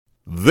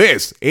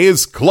This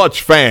is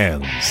Clutch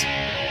Fans. From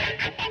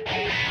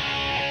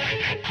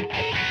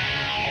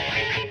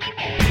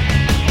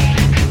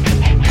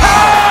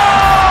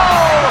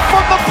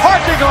the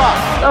parking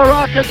lot. The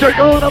Rockets are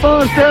going to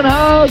Boston.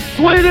 How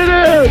sweet it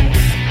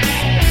is.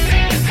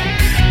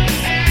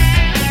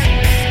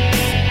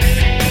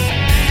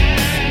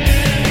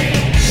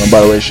 And by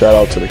the way, shout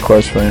out to the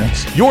Clutch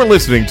Fans. You're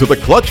listening to the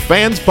Clutch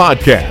Fans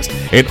Podcast,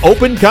 an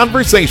open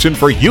conversation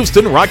for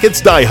Houston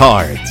Rockets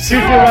diehards.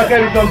 Houston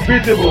Rockets is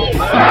unbeatable.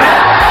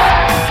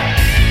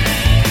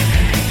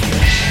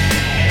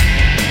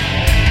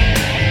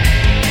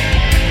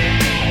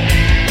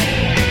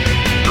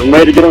 I'm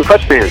ready to get on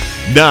Clutch Fans.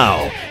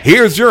 Now,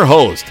 here's your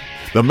host,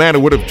 the man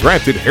who would have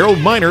drafted Harold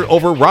Miner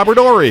over Robert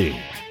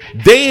Horry,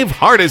 Dave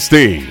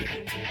Hardesty.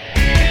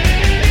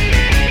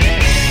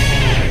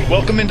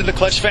 Welcome into the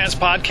Clutch Fans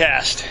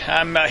Podcast.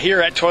 I'm here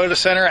at Toyota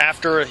Center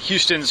after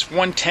Houston's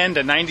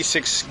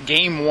 110-96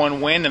 Game 1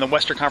 win in the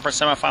Western Conference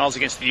Semifinals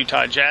against the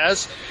Utah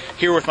Jazz.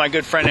 Here with my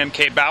good friend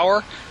MK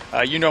Bauer.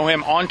 You know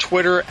him on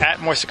Twitter at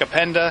Moisica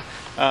Penda.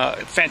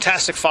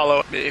 Fantastic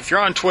follow. If you're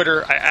on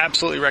Twitter, I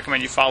absolutely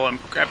recommend you follow him.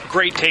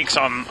 Great takes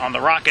on the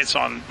Rockets,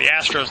 on the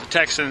Astros, the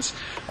Texans,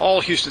 all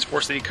Houston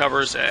sports that he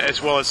covers,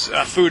 as well as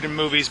food and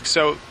movies.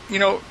 So,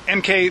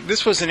 MK,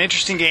 this was an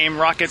interesting game.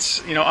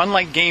 Rockets,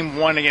 unlike Game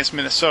 1 against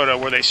Minnesota,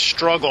 where they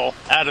struggle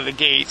out of the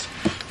gate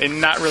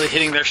and not really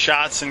hitting their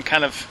shots and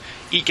kind of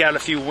eke out a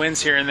few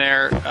wins here and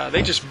there,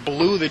 they just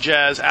blew the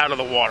Jazz out of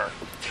the water.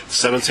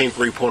 17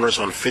 three-pointers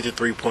on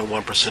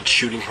 53.1%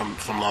 shooting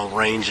from long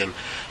range, and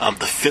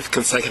the fifth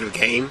consecutive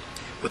game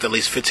with at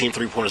least 15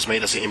 three-pointers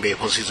made. That's the NBA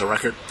postseason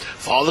record.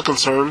 For all the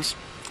concerns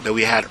that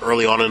we had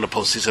early on in the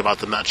postseason about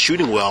them not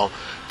shooting well,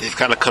 they've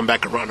kind of come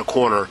back around the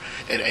corner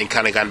and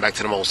kind of gotten back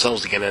to them old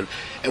selves again.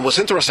 And what's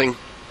interesting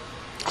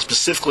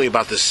specifically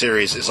about this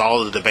series is all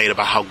of the debate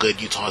about how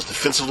good Utah is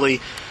defensively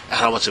and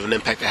how much of an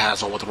impact it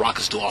has on what the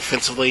Rockets do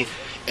offensively.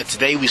 And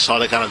today we saw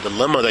the kind of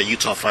dilemma that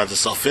Utah finds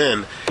itself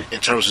in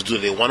terms of, do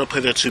they want to play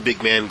their two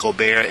big men,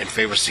 Gobert and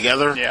Favors,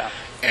 together? Yeah.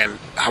 And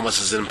how much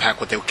does it impact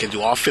what they can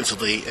do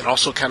offensively, and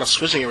also kind of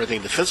switching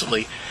everything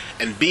defensively?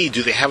 And B,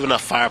 do they have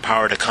enough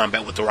firepower to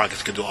combat what the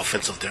Rockets can do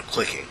offensively if they're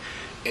clicking?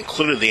 And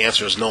clearly the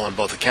answer is no on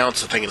both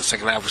accounts. I think in the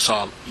second half we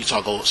saw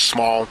Utah go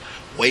small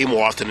way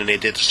more often than they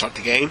did to start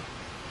the game.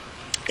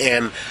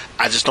 And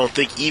I just don't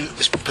think, even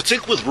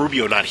particularly with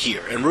Rubio not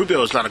here, and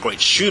Rubio is not a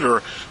great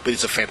shooter, but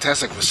he's a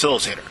fantastic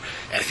facilitator.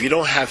 And if you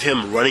don't have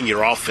him running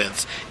your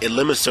offense, it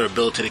limits their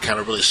ability to kind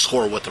of really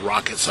score with the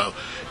Rockets. So,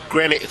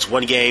 granted, it's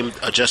one game,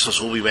 adjustments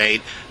will be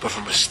made, but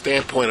from a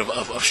standpoint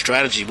of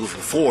strategy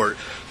moving forward,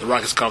 the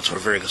Rockets come to a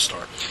very good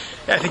start.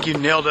 Yeah, I think you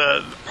nailed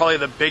probably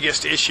the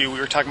biggest issue. We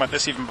were talking about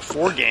this even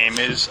before game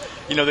is,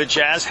 the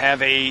Jazz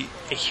have a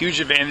huge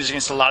advantage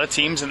against a lot of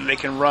teams, and they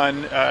can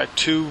run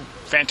two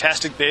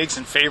fantastic bigs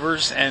and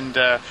Favors and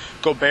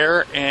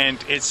Gobert, and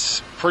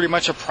it's pretty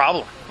much a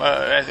problem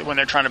when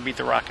they're trying to beat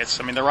the Rockets.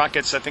 I mean, the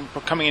Rockets, I think,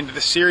 coming into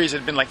the series, it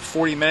had been like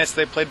 40 minutes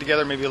they played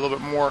together, maybe a little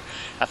bit more.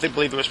 I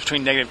believe it was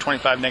between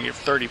 -25,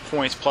 -30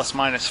 points, plus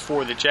minus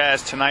for the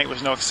Jazz. Tonight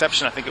was no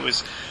exception. I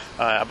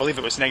believe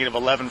it was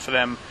 -11 for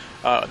them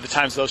the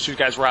times those two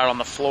guys were out on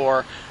the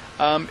floor.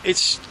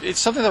 It's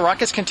something the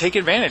Rockets can take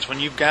advantage when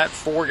you've got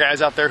four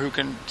guys out there who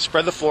can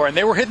spread the floor, and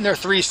they were hitting their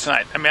threes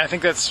tonight. I mean, I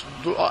think that's,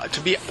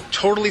 to be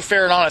totally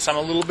fair and honest, I'm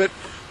a little bit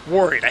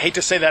worried. I hate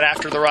to say that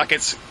after the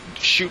Rockets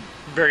shoot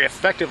very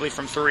effectively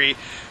from three,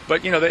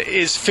 but, that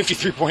is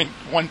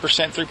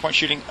 53.1% three-point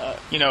shooting,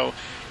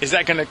 is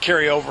that going to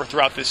carry over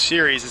throughout this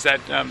series? Is that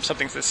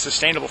something that's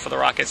sustainable for the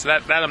Rockets?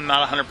 That I'm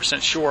not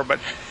 100% sure, but,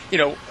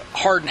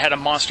 Harden had a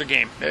monster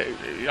game.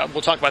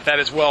 We'll talk about that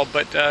as well,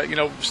 but,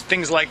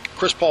 things like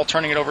Chris Paul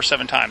turning it over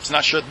 7 times.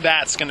 Not sure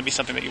that's going to be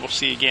something that you will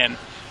see again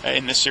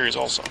in this series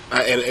also.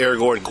 And Eric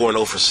Gordon going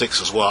 0 for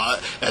 6 as well.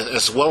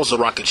 As well as the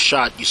Rockets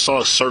shot, you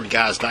saw certain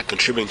guys not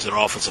contributing to their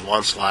offensive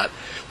onslaught,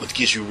 which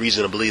gives you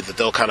reason to believe that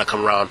they'll kind of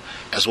come around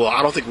as well.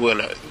 I don't think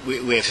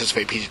we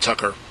anticipate P.J.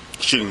 Tucker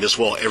shooting this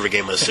well every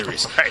game of the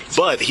series. Right.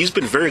 But he's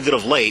been very good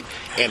of late,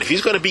 and if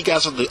he's going to beat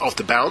guys off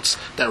the bounce,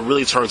 that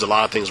really turns a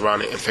lot of things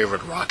around in favor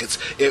of the Rockets.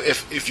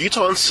 If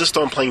Utah insists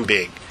on playing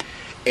big,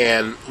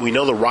 and we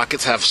know the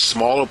Rockets have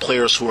smaller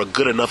players who are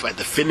good enough at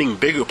defending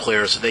bigger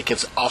players so they can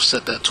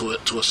offset that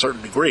to a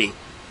certain degree,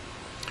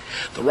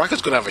 the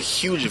Rockets are going to have a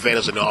huge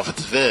advantage in the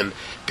offensive end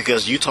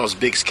because Utah's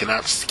bigs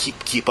cannot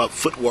keep up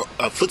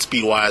foot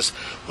speed wise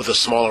with the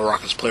smaller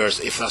Rockets players.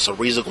 If that's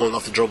Ariza going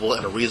off the dribble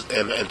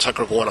and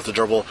Tucker going off the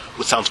dribble,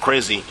 which sounds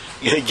crazy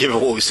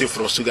given what we've seen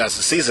from those two guys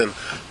this season,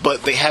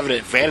 but they have an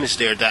advantage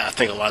there that I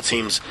think a lot of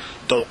teams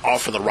don't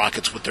offer the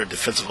Rockets with their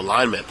defensive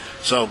alignment.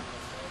 So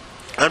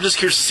I'm just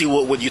curious to see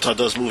what Utah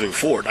does moving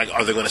forward. Like,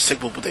 are they going to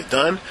stick with what they've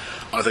done?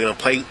 Are they going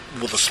to play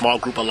with a small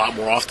group a lot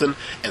more often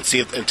and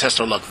test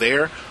their luck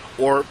there?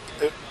 Or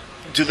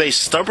do they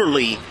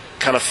stubbornly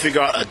kind of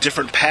figure out a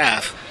different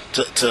path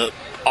to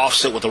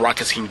offset what the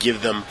Rockets can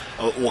give them,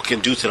 what can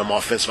do to them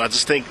offensively? I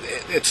just think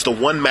it's the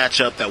one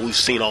matchup that we've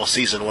seen all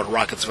season where the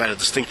Rockets have had a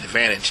distinct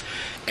advantage,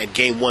 and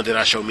Game 1 did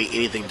not show me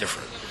anything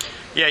different.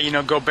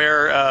 Yeah,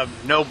 Gobert,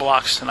 no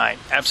blocks tonight.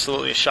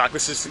 Absolutely a shock.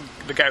 This is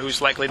the guy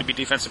who's likely to be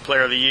Defensive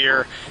Player of the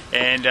Year,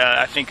 and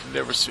I think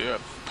there was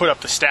put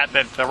up the stat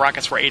that the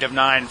Rockets were 8 of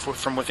 9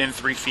 from within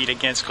 3 feet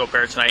against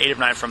Gobert tonight, 8 of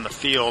 9 from the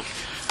field.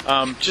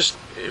 Just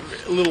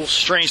a little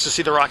strange to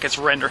see the Rockets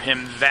render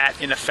him that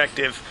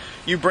ineffective.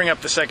 You bring up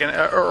the second,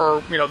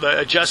 the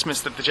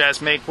adjustments that the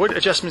Jazz make. What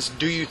adjustments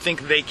do you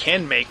think they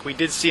can make? We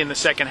did see in the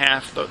second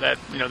half that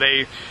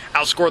they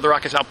outscored the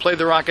Rockets, outplayed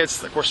the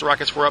Rockets. Of course, the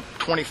Rockets were up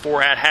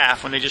 24 at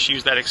half when they just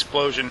used that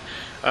explosion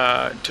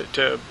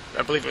to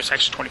I believe it was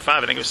actually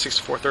 25. I think it was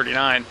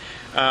 64-39.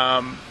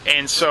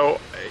 And so,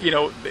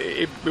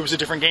 it was a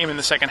different game in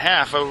the second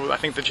half. I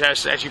think the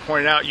Jazz, as you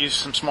pointed out, used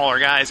some smaller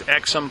guys.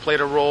 Exum played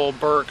a role,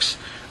 Burks,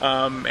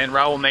 and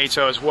Raul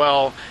Neto as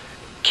well.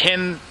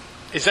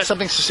 Is that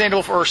something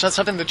sustainable or is that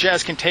something the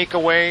Jazz can take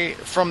away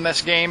from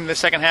this game, the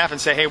second half,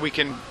 and say, hey, we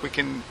can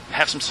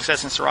have some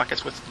success against the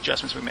Rockets with the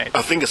adjustments we made?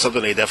 I think it's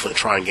something they definitely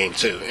try in game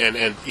 2.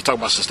 And you talk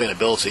about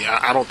sustainability.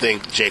 I don't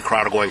think Jay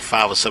Crowder going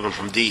 5 of 7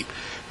 from deep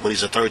when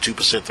he's a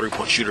 32%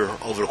 three-point shooter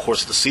over the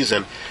course of the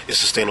season is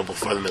sustainable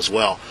for them as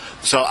well.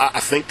 So I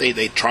think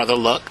they try their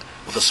luck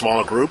with a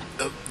smaller group.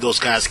 Those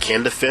guys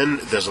can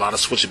defend. There's a lot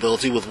of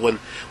switchability with when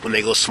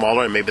they go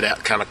smaller, and maybe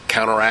that kind of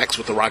counteracts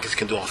what the Rockets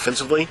can do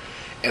offensively.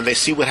 And they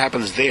see what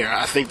happens there.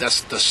 I think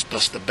that's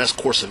the best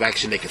course of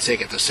action they can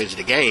take at this stage of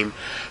the game,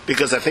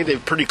 because I think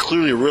they've pretty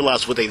clearly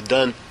realized what they've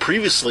done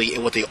previously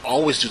and what they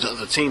always do to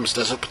other teams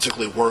doesn't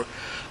particularly work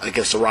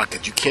against the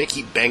Rockets. You can't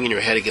keep banging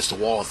your head against the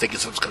wall and thinking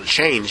something's going to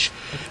change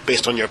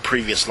based on your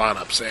previous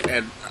lineups.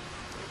 And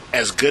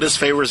as good as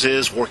Favors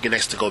is working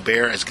next to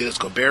Gobert, as good as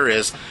Gobert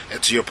is,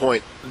 and to your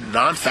point,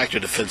 non-factor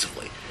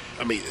defensively.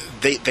 I mean,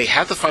 they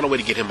have to find a way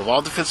to get him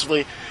involved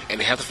defensively, and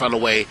they have to find a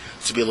way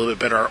to be a little bit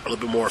better, a little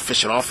bit more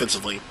efficient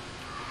offensively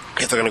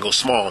if they're going to go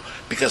small,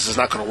 because it's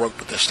not going to work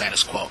with their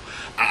status quo.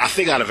 I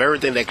think out of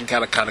everything, they can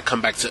kind of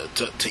come back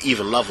to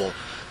even level.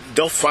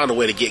 They'll find a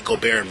way to get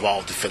Gobert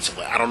involved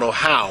defensively. I don't know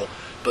how,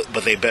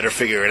 but they better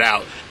figure it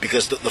out,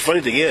 because the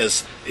funny thing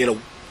is,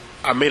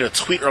 I made a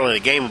tweet early in the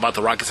game about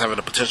the Rockets having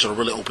the potential to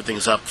really open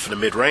things up for the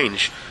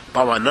mid-range.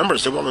 By my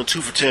numbers, they were only 2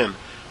 for 10.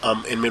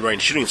 In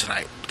mid-range shooting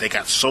tonight. They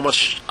got so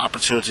much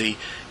opportunity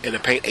in the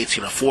paint,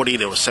 18 of 40.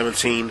 There was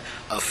 17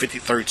 of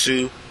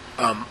 32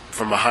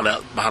 from behind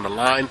the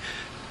line.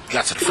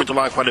 Got to the free throw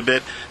line quite a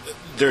bit.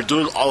 They're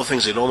doing all the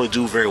things they normally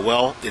do very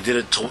well. They did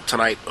it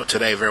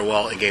today very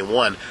well in game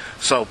 1.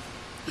 So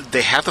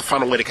they have to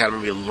find a way to kind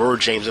of maybe lure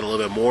James in a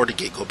little bit more to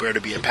get Gobert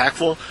to be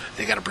impactful.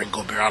 They got to bring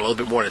Gobert out a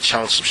little bit more to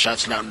challenge some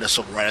shots, not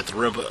necessarily right at the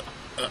rim, but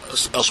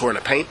elsewhere in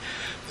the paint.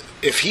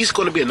 If he's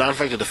going to be a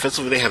non-factor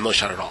defensively, they have no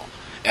shot at all.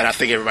 And I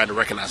think everybody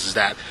recognizes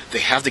that. They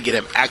have to get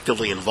him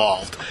actively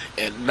involved,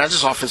 and not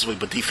just offensively,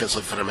 but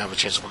defensively, for them to have a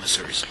chance to win the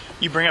series.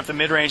 You bring up the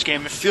mid-range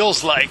game. It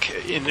feels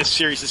like in this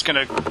series it's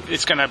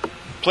gonna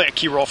play a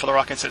key role for the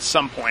Rockets at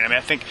some point. I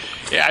mean,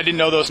 I didn't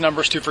know those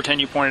numbers, 2 for 10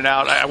 you pointed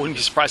out. I wouldn't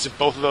be surprised if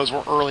both of those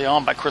were early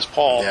on by Chris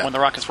Paul when the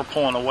Rockets were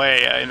pulling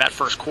away in that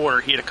first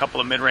quarter. He had a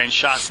couple of mid-range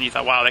shots, and you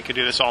thought, wow, they could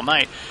do this all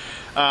night.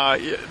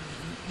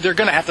 They're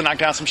going to have to knock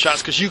down some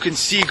shots, because you can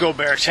see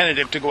Gobert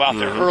tentative to go out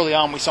there. Early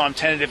on, we saw him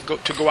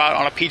tentative to go out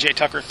on a P.J.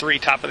 Tucker 3,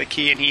 top of the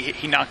key, and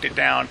he knocked it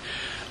down.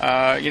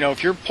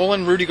 If you're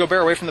pulling Rudy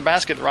Gobert away from the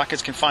basket, the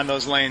Rockets can find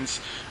those lanes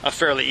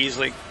fairly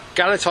easily.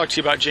 Got to talk to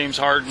you about James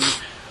Harden.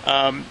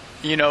 The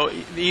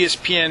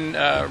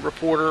ESPN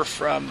reporter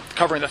from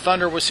covering the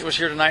Thunder was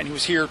here tonight, and he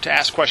was here to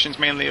ask questions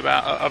mainly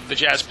of the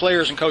Jazz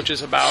players and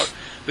coaches about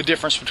the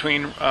difference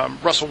between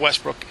Russell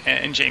Westbrook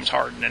and James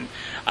Harden. And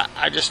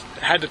I just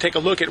had to take a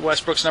look at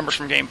Westbrook's numbers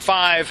from Game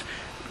 5.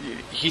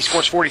 He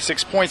scores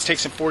 46 points,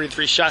 takes him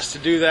 43 shots to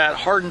do that.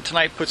 Harden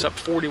tonight puts up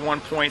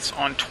 41 points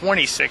on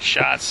 26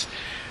 shots.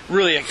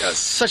 Really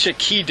such a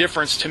key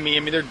difference to me. I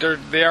mean,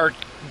 they are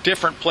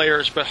different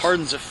players, but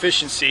Harden's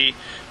efficiency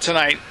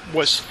tonight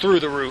was through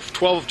the roof.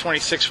 12 of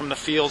 26 from the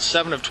field,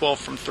 7 of 12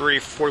 from 3,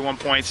 41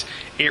 points,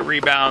 8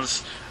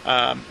 rebounds,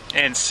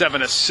 and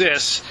 7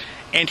 assists.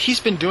 And he's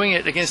been doing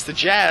it against the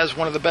Jazz,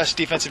 one of the best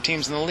defensive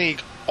teams in the league,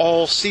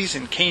 all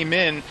season. Came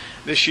in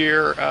this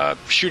year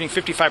shooting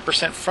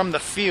 55% from the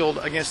field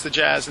against the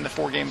Jazz in the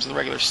 4 games of the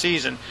regular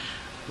season.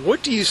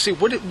 What do you see?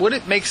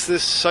 What makes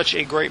this such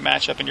a great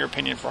matchup, in your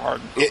opinion, for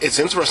Harden? It's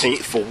interesting.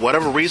 For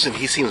whatever reason,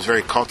 he seems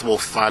very comfortable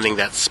finding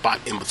that spot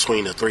in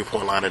between the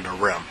three-point line and the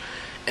rim.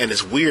 And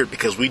it's weird,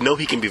 because we know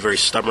he can be very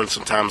stubborn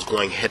sometimes,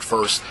 going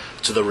headfirst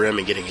to the rim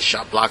and getting his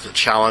shot blocked, a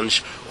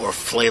challenge, or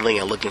flailing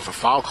and looking for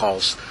foul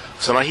calls.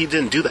 So now he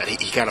didn't do that.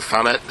 He kind of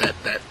found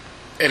that,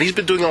 and he's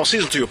been doing it all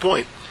season, to your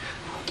point,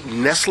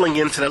 nestling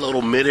into that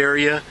little mid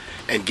area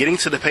and getting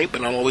to the paint,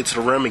 but not all the way to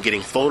the rim, and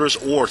getting floaters.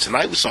 Or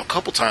tonight we saw a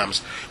couple times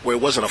where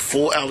it wasn't a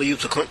full alley-oop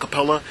to Clint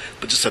Capella,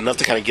 but just enough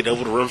to kind of get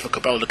over the rim for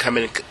Capella to come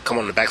in and come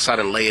on the backside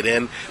and lay it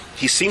in.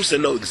 He seems to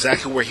know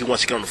exactly where he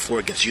wants to get on the floor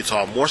against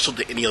Utah, more so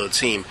than any other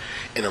team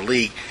in the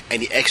league,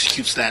 and he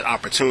executes that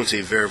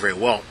opportunity very, very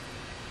well.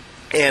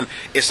 And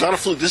it's not a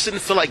fluke. This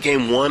didn't feel like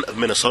game one of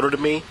Minnesota to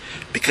me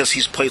because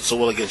he's played so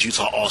well against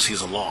Utah all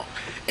season long.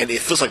 And it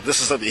feels like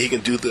this is something he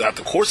can do throughout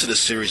the course of this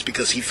series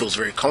because he feels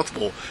very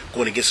comfortable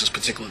going against this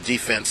particular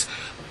defense.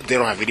 They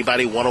don't have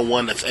anybody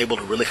one-on-one that's able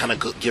to really kind of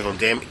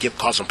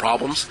cause some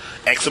problems.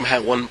 Exum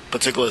had one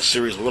particular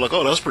series where we're like,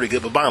 oh, that was pretty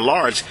good. But by and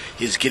large,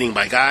 he's getting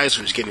by guys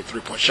who's getting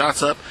three-point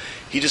shots up.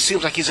 He just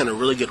seems like he's in a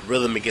really good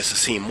rhythm against the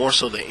team, more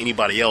so than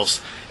anybody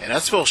else. And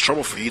that spells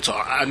trouble for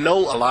Utah. I know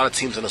a lot of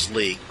teams in this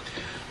league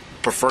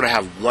prefer to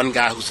have one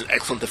guy who's an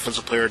excellent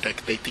defensive player that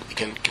they think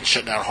can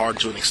shut down hard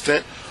to an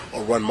extent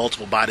or run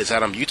multiple bodies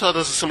at him. Utah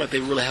doesn't seem like they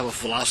really have a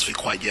philosophy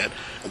quite yet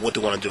of what they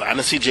want to do. I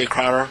didn't see Jay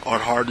Crowder on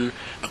Harden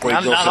a great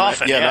deal. Not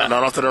often. Not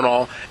often at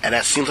all. And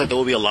that seems like that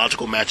would be a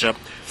logical matchup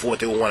for what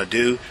they would want to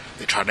do.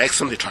 They tried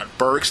Exum, they tried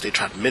Burks, they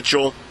tried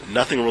Mitchell.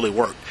 Nothing really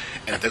worked.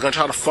 And if they're going to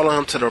try to funnel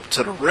him to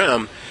the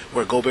rim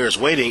where Gobert is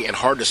waiting and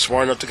Harden is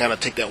smart enough to kind of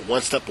take that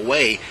one step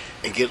away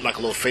and get like a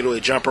little fadeaway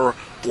jumper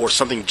or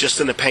something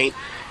just in the paint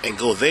and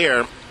go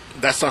there,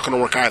 that's not going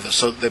to work either.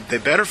 So they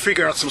better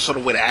figure out some sort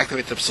of way to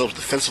activate themselves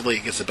defensively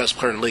against the best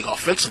player in the league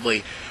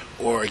offensively,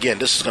 or again,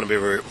 this is going to be a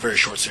very, very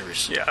short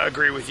series. Yeah, I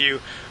agree with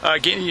you.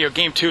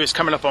 Game 2 is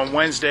coming up on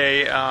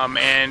Wednesday,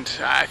 and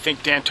I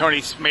think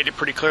D'Antoni's made it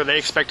pretty clear they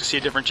expect to see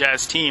a different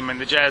Jazz team. And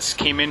the Jazz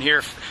came in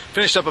here,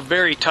 finished up a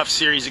very tough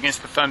series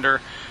against the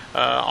Thunder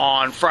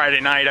on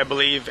Friday night, I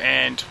believe,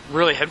 and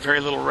really had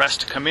very little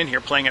rest to come in here,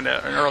 playing an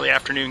early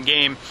afternoon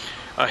game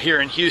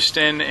here in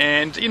Houston.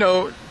 And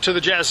to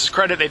the Jazz's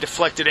credit, they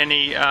deflected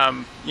any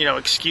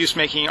excuse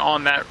making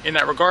in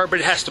that regard, but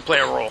it has to play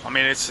a role. I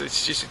mean, it's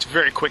a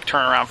very quick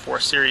turnaround for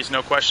a series,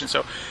 no question.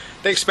 So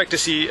they expect to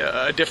see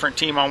a different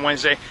team on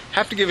Wednesday.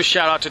 Have to give a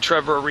shout out to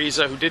Trevor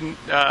Ariza, who didn't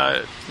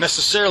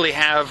necessarily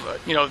have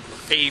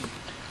a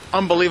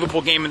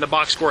unbelievable game in the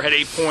box score. Had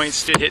 8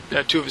 points, did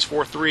hit 2 of his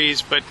 4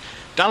 threes, but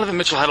Donovan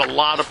Mitchell had a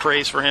lot of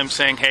praise for him,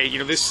 saying, hey,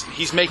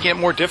 he's making it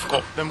more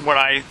difficult than what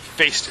I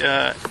faced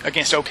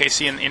against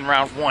OKC in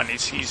round 1.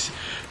 He's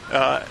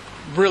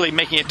really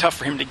making it tough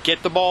for him to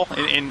get the ball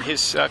in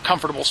his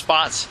comfortable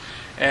spots.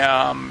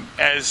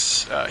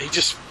 As he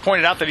just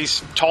pointed out that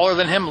he's taller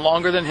than him,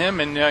 longer than him,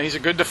 and he's a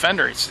good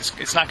defender.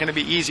 It's not going to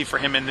be easy for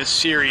him in this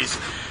series.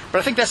 But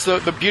I think that's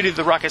the beauty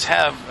the Rockets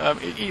have.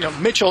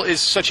 Mitchell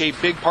is such a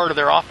big part of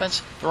their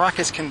offense. The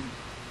Rockets can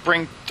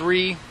bring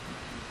 3,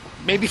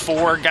 maybe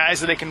 4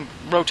 guys that they can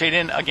rotate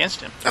in against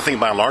him. I think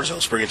by and large, it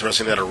was pretty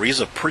interesting that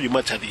Ariza pretty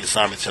much had the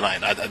assignment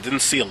tonight. I didn't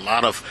see a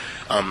lot of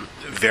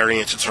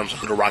variance in terms of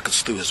who the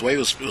Rockets threw his way. It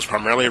was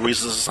primarily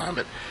Ariza's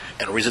assignment,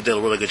 and Ariza did a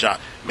really good job.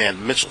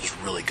 Man, Mitchell's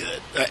really good.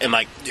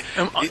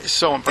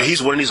 So impressive.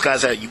 He's one of these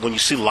guys that when you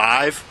see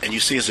live and you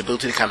see his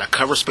ability to kind of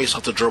cover space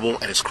off the dribble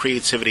and his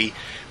creativity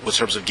in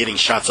terms of getting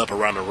shots up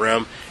around the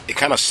rim, it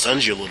kind of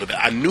stuns you a little bit.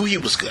 I knew he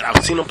was good.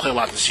 I've seen him play a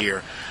lot this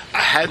year. I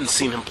hadn't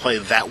seen him play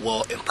that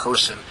well in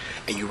person,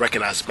 and you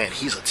recognize, man,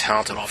 he's a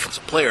talented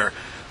offensive player.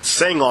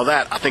 Saying all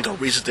that, I think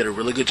Ariza did a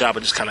really good job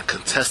of just kind of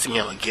contesting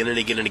him again and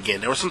again and again.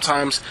 There were some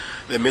times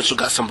that Mitchell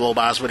got some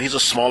blow-bys, but he's a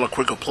smaller,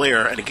 quicker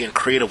player, and again,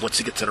 creative once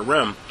he gets to the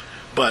rim.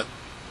 But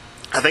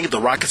I think if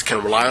the Rockets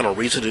can rely on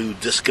Ariza to do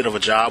this good of a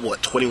job,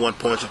 21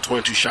 points or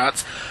 22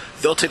 shots,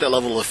 they'll take that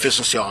level of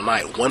efficiency all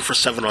night. 1 for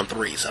 7 on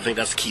threes. I think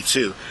that's the key,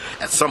 too.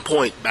 At some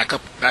point, back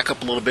up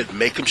a little bit,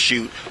 make him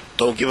shoot.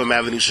 Don't give him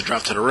avenues to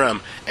drive to the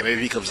rim, and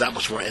maybe he becomes that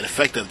much more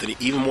ineffective,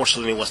 even more so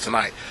than he was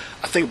tonight.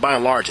 I think by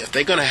and large, if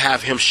they're going to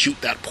have him shoot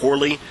that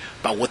poorly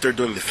by what they're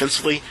doing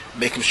defensively,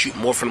 make him shoot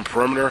more from the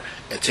perimeter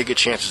and take your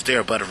chances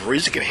there. But if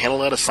Ariza can handle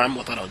that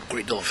assignment without a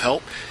great deal of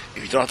help,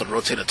 if you don't have to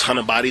rotate a ton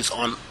of bodies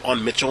on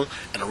Mitchell,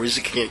 and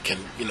Ariza can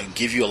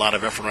give you a lot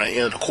of effort on the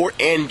end of the court,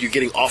 and you're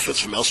getting offense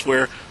from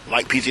elsewhere,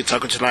 like P.J.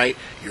 Tucker tonight,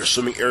 you're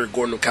assuming Eric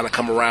Gordon will kind of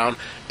come around,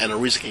 and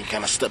Ariza can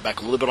kind of step back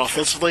a little bit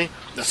offensively,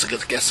 that's a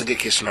good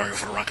case scenario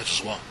for the Rockets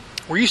as well.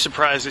 Were you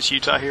surprised it's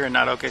Utah here and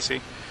not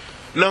OKC?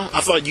 No,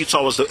 I thought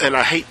Utah was and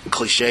I hate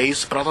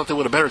cliches, but I thought they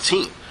were a better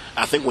team.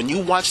 I think when you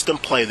watch them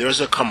play,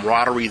 there's a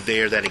camaraderie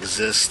there that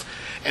exists,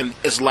 and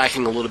it's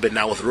lacking a little bit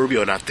now with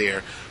Rubio not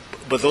there.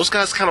 But those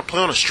guys kind of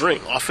play on a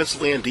string,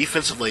 offensively and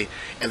defensively,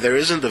 and there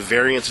isn't the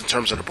variance in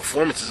terms of the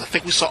performances. I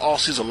think we saw all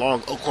season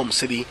long Oklahoma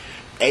City,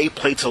 A,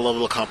 play to a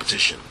level of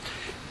competition,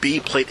 B,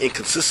 played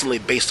inconsistently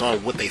based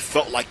on what they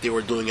felt like they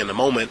were doing in the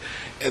moment.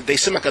 And they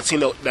seem like a team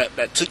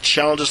that took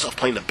challenges of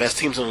playing the best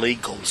teams in the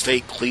league, Golden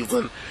State,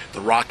 Cleveland,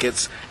 the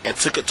Rockets, and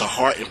took it to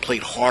heart and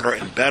played harder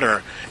and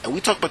better. And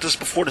we talked about this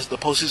before the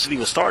postseason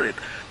even started.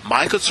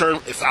 My concern,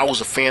 if I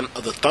was a fan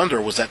of the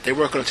Thunder, was that they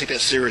weren't going to take that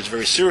series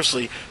very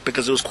seriously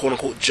because it was,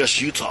 quote-unquote,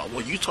 just Utah.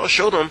 Well, Utah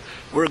showed them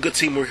we're a good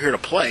team, we're here to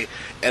play.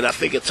 And I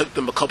think it took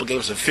them a couple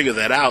games to figure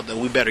that out, that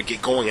we better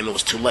get going, and it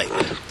was too late.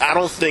 I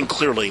don't think,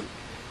 clearly,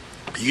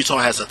 Utah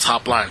has a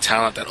top-line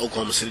talent that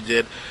Oklahoma City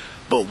did,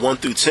 but 1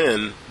 through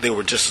 10, they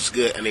were just as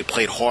good, and they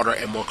played harder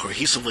and more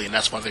cohesively, and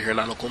that's why they're here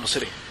now in Oklahoma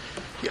City.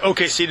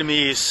 OKC to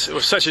me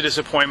was such a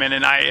disappointment,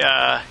 and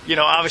I,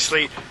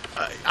 obviously,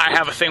 I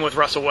have a thing with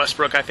Russell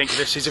Westbrook. I think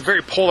he's a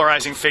very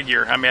polarizing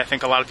figure. I mean, I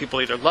think a lot of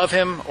people either love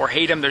him or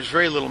hate him. There's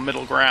very little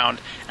middle ground.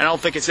 And I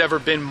don't think it's ever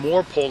been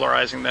more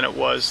polarizing than it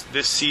was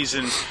this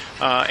season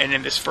and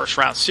in this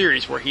first-round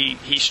series where he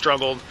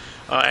struggled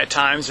at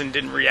times and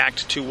didn't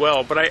react too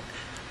well. But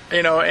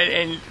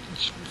and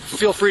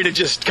feel free to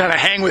just kind of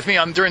hang with me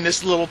during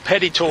this little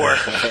petty tour.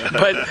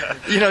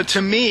 But,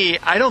 to me,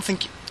 I don't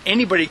think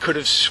anybody could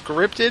have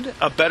scripted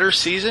a better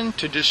season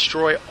to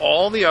destroy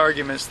all the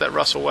arguments that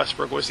Russell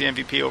Westbrook was the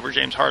MVP over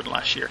James Harden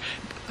last year.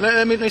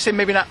 Let me say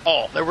maybe not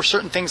all. There were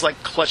certain things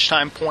like clutch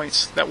time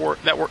points that were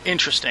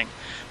interesting.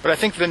 But I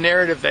think the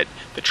narrative that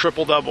the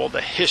triple-double,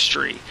 the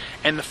history,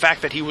 and the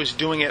fact that he was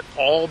doing it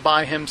all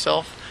by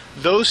himself,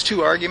 those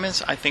two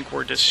arguments, I think,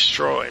 were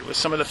destroyed with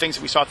some of the things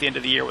that we saw at the end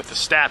of the year with the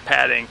stat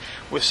padding,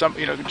 with some,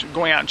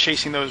 going out and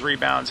chasing those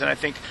rebounds. And I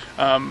think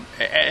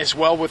as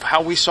well with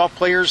how we saw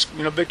players,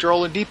 Victor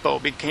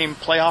Oladipo became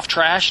playoff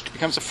trash,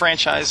 becomes a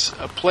franchise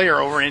player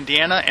over in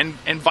Indiana,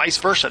 and vice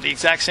versa. The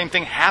exact same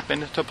thing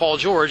happened to Paul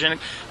George. And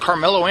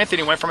Carmelo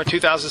Anthony went from a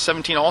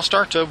 2017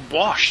 All-Star to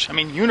washed. I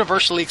mean,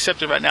 universally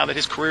accepted right now that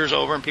his career's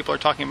over and people are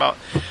talking about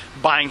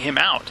buying him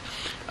out.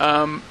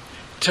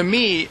 To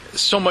me,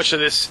 so much of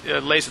this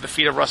lays at the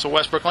feet of Russell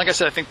Westbrook. Like I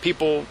said, I think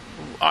people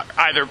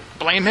either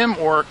blame him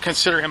or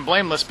consider him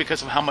blameless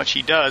because of how much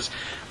he does.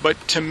 But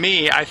to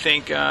me, I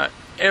think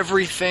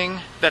everything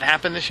that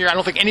happened this year, I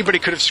don't think anybody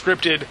could have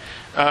scripted,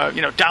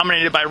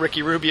 dominated by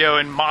Ricky Rubio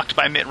and mocked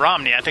by Mitt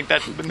Romney. I think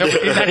that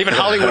nobody, not even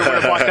Hollywood would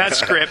have watched that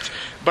script.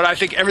 But I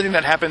think everything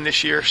that happened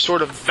this year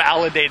sort of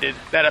validated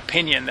that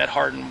opinion that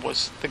Harden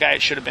was the guy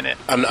it should have been it.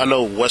 I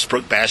know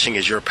Westbrook bashing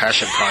is your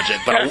passion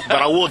project, but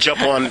I will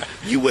jump on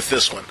you with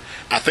this one.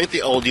 I think the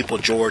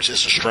Oladipo George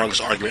is the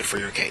strongest argument for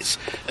your case.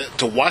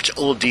 To watch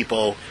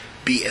Oladipo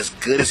be as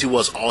good as he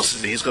was all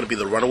season, he's going to be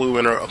the runaway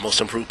winner of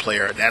Most Improved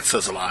Player. That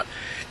says a lot.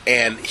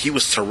 And he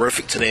was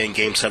terrific today in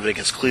Game 7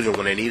 against Cleveland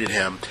when they needed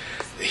him.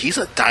 He's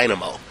a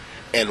dynamo.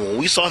 And when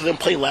we saw them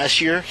play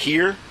last year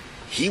here,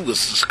 he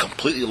was just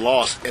completely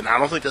lost. And I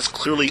don't think that's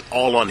clearly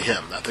all on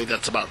him. I think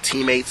that's about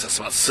teammates, that's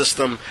about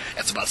system,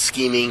 that's about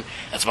scheming,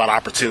 that's about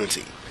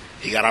opportunity.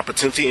 He got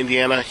opportunity in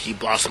Indiana. He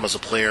blossomed as a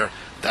player.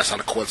 That's not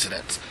a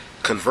coincidence.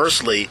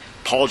 Conversely,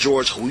 Paul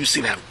George, who we've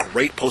seen have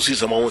great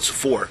postseason moments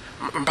before,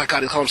 my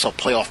God, he called himself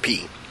Playoff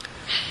P,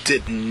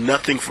 did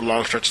nothing for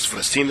long stretches for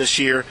his team this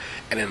year,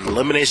 and in an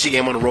elimination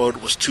game on the road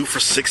was 2 for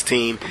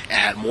 16 and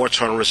had more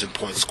turnovers than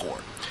points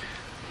scored.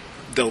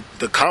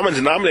 The common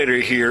denominator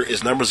here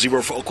is number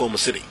 0 for Oklahoma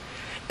City.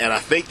 And I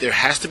think there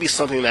has to be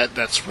something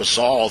that's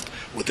resolved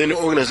within the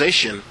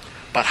organization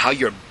about how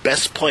your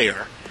best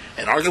player,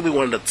 and arguably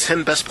one of the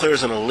 10 best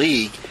players in the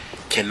league,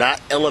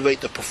 cannot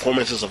elevate the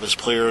performances of his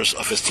players,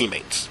 of his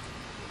teammates.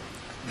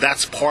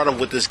 That's part of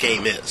what this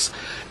game is.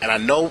 And I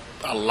know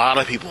a lot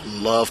of people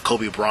love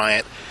Kobe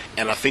Bryant,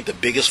 and I think the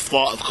biggest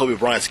flaw of Kobe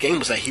Bryant's game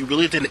was that he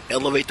really didn't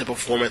elevate the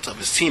performance of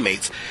his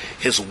teammates.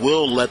 His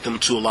will led them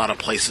to a lot of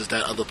places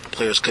that other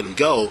players couldn't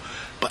go,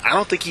 but I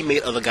don't think he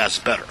made other guys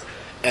better.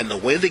 And the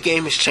way the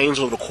game has changed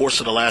over the course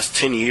of the last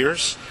 10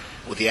 years,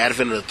 with the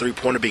advent of the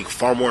three-pointer being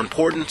far more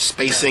important,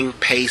 spacing,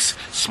 pace,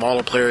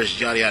 smaller players,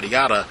 yada, yada,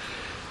 yada,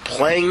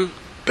 playing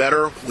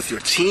better with your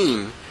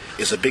team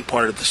is a big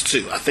part of this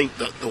too. I think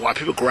why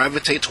people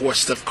gravitate towards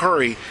Steph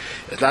Curry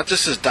is not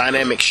just his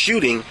dynamic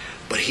shooting,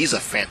 but he's a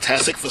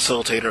fantastic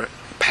facilitator,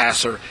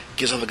 passer,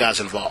 gets other guys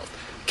involved.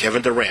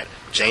 Kevin Durant,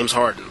 James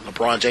Harden,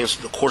 LeBron James,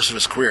 through the course of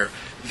his career,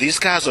 these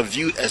guys are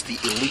viewed as the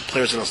elite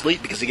players in this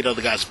league because they get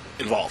other guys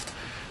involved.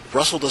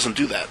 Russell doesn't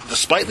do that.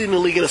 Despite leading the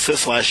league in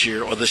assists last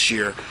year or this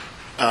year,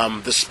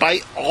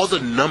 despite all the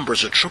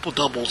numbers, the triple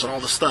doubles and all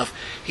the stuff,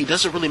 he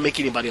doesn't really make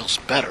anybody else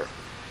better.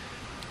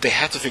 They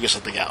have to figure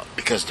something out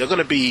because they're going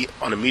to be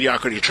on a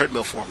mediocrity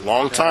treadmill for a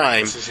long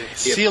time.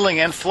 Ceiling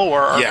and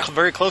floor are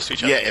very close to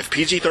each other. Yeah, if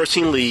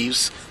PG-13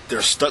 leaves,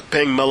 they're stuck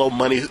paying Melo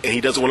money and he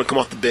doesn't want to come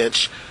off the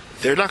bench.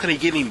 They're not going to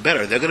get any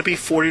better. They're going to be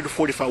 40 to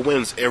 45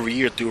 wins every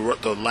year through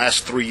the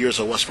last 3 years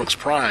of Westbrook's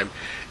prime,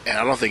 and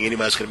I don't think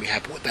anybody's going to be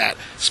happy with that,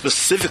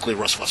 specifically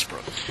Russ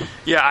Westbrook.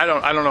 Yeah, I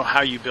don't know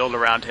how you build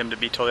around him, to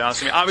be totally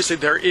honest. I mean, obviously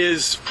there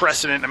is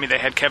precedent. I mean, they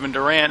had Kevin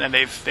Durant, and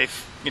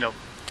they've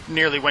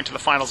nearly went to the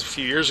finals a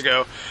few years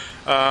ago.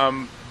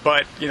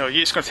 But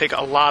it's going to take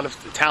a lot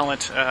of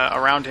talent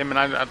around him,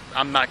 and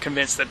I'm not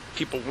convinced that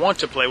people want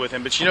to play with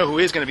him. But who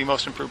is going to be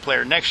most improved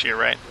player next year,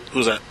 right?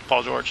 Who's that?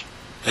 Paul George.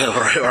 Yeah,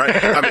 all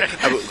right.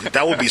 I mean,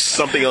 that would be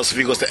something else if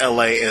he goes to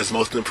L.A. as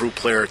most improved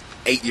player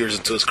 8 years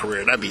into his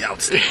career. That'd be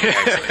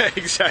outstanding.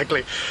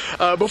 Exactly.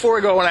 Before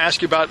we go, I want to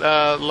ask you about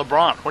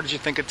LeBron. What did you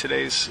think of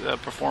today's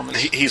performance?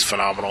 He's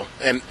phenomenal,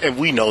 and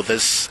we know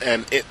this.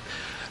 And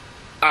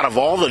out of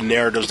all the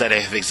narratives that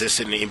have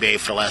existed in the NBA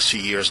for the last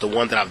few years, the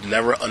one that I've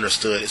never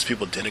understood is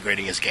people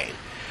denigrating his game,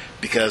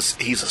 because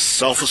he's a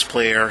selfless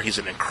player. He's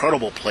an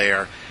incredible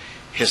player.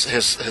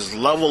 His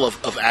level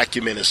of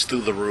acumen is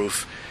through the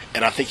roof.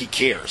 And I think he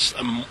cares.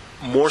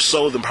 More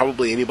so than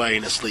probably anybody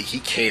in this league. He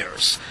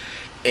cares.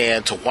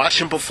 And to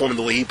watch him perform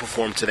the way he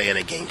performed today in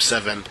a Game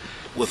 7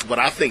 with what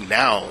I think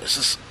now is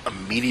just a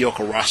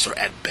mediocre roster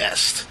at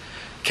best,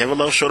 Kevin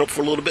Love showed up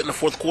for a little bit in the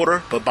fourth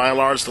quarter, but by and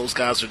large, those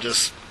guys are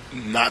just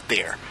not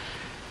there.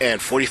 And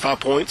 45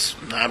 points,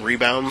 9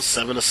 rebounds,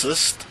 7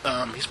 assists.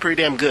 He's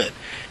pretty damn good.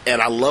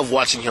 And I love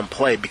watching him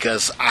play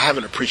because I have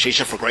an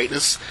appreciation for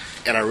greatness.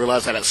 And I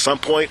realize that at some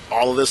point,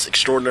 all of this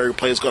extraordinary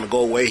play is going to go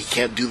away. He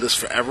can't do this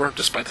forever,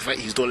 despite the fact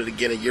he's doing it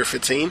again in year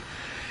 15.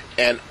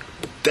 And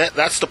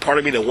that's the part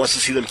of me that wants to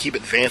see them keep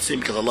advancing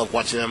because I love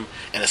watching them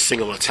and a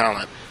singular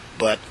talent.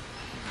 But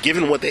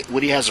given what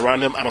he has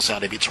around him, I don't see how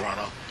they beat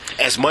Toronto.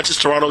 As much as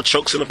Toronto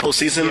chokes in the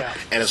postseason,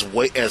 and as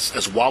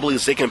wobbly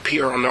as they can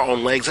appear on their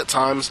own legs at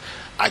times,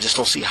 I just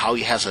don't see how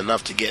he has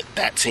enough to get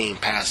that team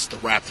past the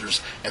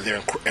Raptors and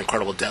their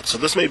incredible depth. So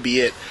this may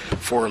be it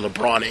for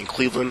LeBron in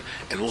Cleveland,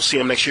 and we'll see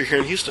him next year here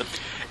in Houston.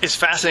 It's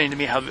fascinating to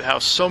me how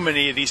so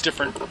many of these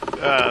different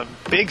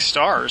big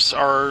stars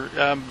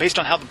are based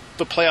on how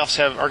the playoffs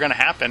are going to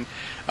happen.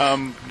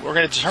 We're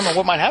going to determine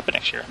what might happen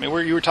next year. I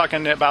mean, you were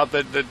talking about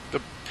the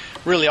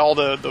really all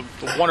the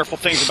wonderful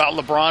things about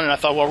LeBron, and I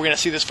thought, well, we're going to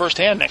see this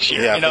firsthand next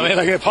year.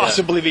 Like it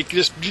possibly be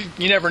just,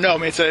 you never know. I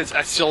mean,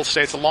 I still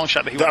say it's a long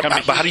shot that he would come.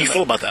 But how do you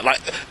feel about that?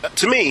 Like,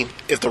 to me,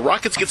 if the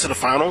Rockets get to the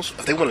finals,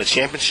 if they win a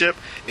championship,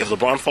 if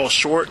LeBron falls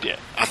short,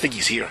 I think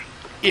he's here.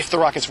 If the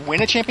Rockets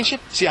win a championship,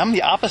 see, I'm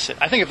the opposite.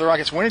 I think if the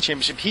Rockets win a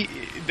championship,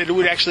 that it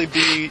would actually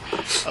be,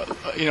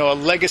 a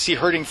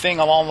legacy-hurting thing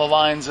along the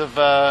lines of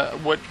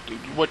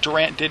what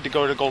Durant did to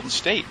go to Golden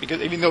State. Because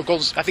even though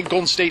I think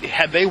Golden State,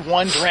 had they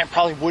won, Durant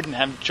probably wouldn't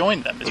have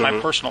joined them. Is my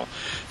personal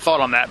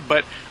thought on that.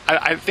 But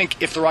I think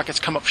if the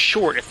Rockets come up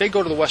short, if they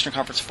go to the Western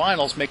Conference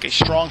Finals, make a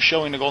strong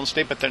showing to Golden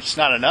State, but that's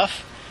not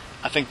enough,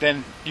 I think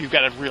then you've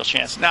got a real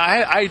chance. Now,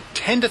 I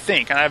tend to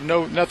think, and I have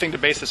nothing to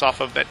base this off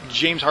of, that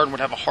James Harden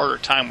would have a harder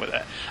time with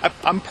that.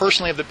 I'm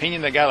personally of the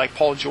opinion that a guy like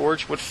Paul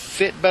George would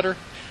fit better.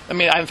 I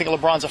mean, I don't think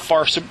LeBron's a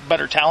far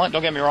better talent,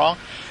 don't get me wrong,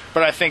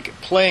 but I think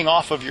playing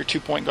off of your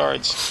 2-point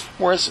guards,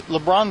 whereas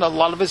LeBron, a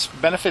lot of his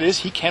benefit is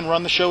he can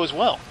run the show as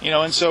well,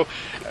 and so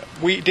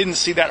we didn't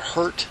see that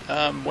hurt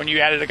when you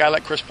added a guy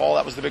like Chris Paul.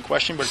 That was the big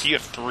question. But if you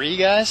have 3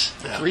 guys,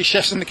 3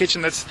 chefs in the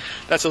kitchen, that's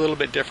a little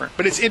bit different.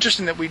 But it's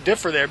interesting that we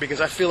differ there because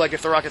I feel like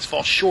if the Rockets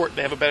fall short,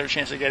 they have a better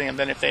chance of getting them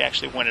than if they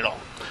actually win it all.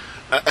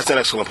 That's an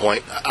excellent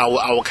point. I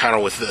will counter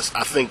with this.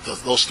 I think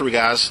those 3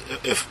 guys,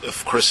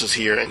 if Chris is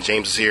here and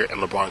James is here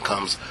and LeBron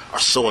comes, are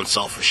so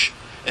unselfish.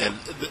 And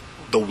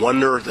the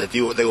wonder that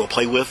they will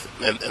play with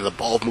and the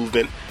ball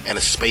movement and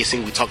the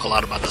spacing, we talk a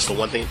lot about. That's the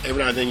one thing.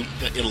 Every now and then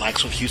it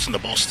lacks with Houston, the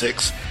ball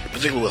sticks,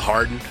 particularly with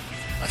Harden.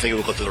 I think it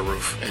will go through the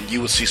roof. And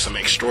you would see some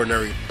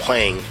extraordinary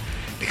playing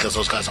because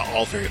those guys are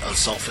all very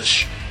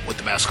unselfish with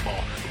the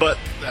basketball. But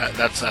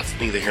that's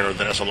neither here nor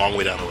there. That's a long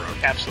way down the road.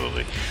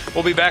 Absolutely.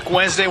 We'll be back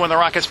Wednesday when the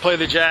Rockets play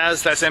the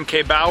Jazz. That's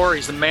MK Bauer.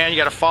 He's the man. You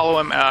got to follow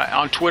him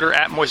on Twitter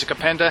at Moise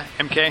Capenda.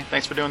 MK,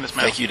 thanks for doing this,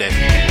 man. Thank you,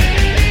 Dave.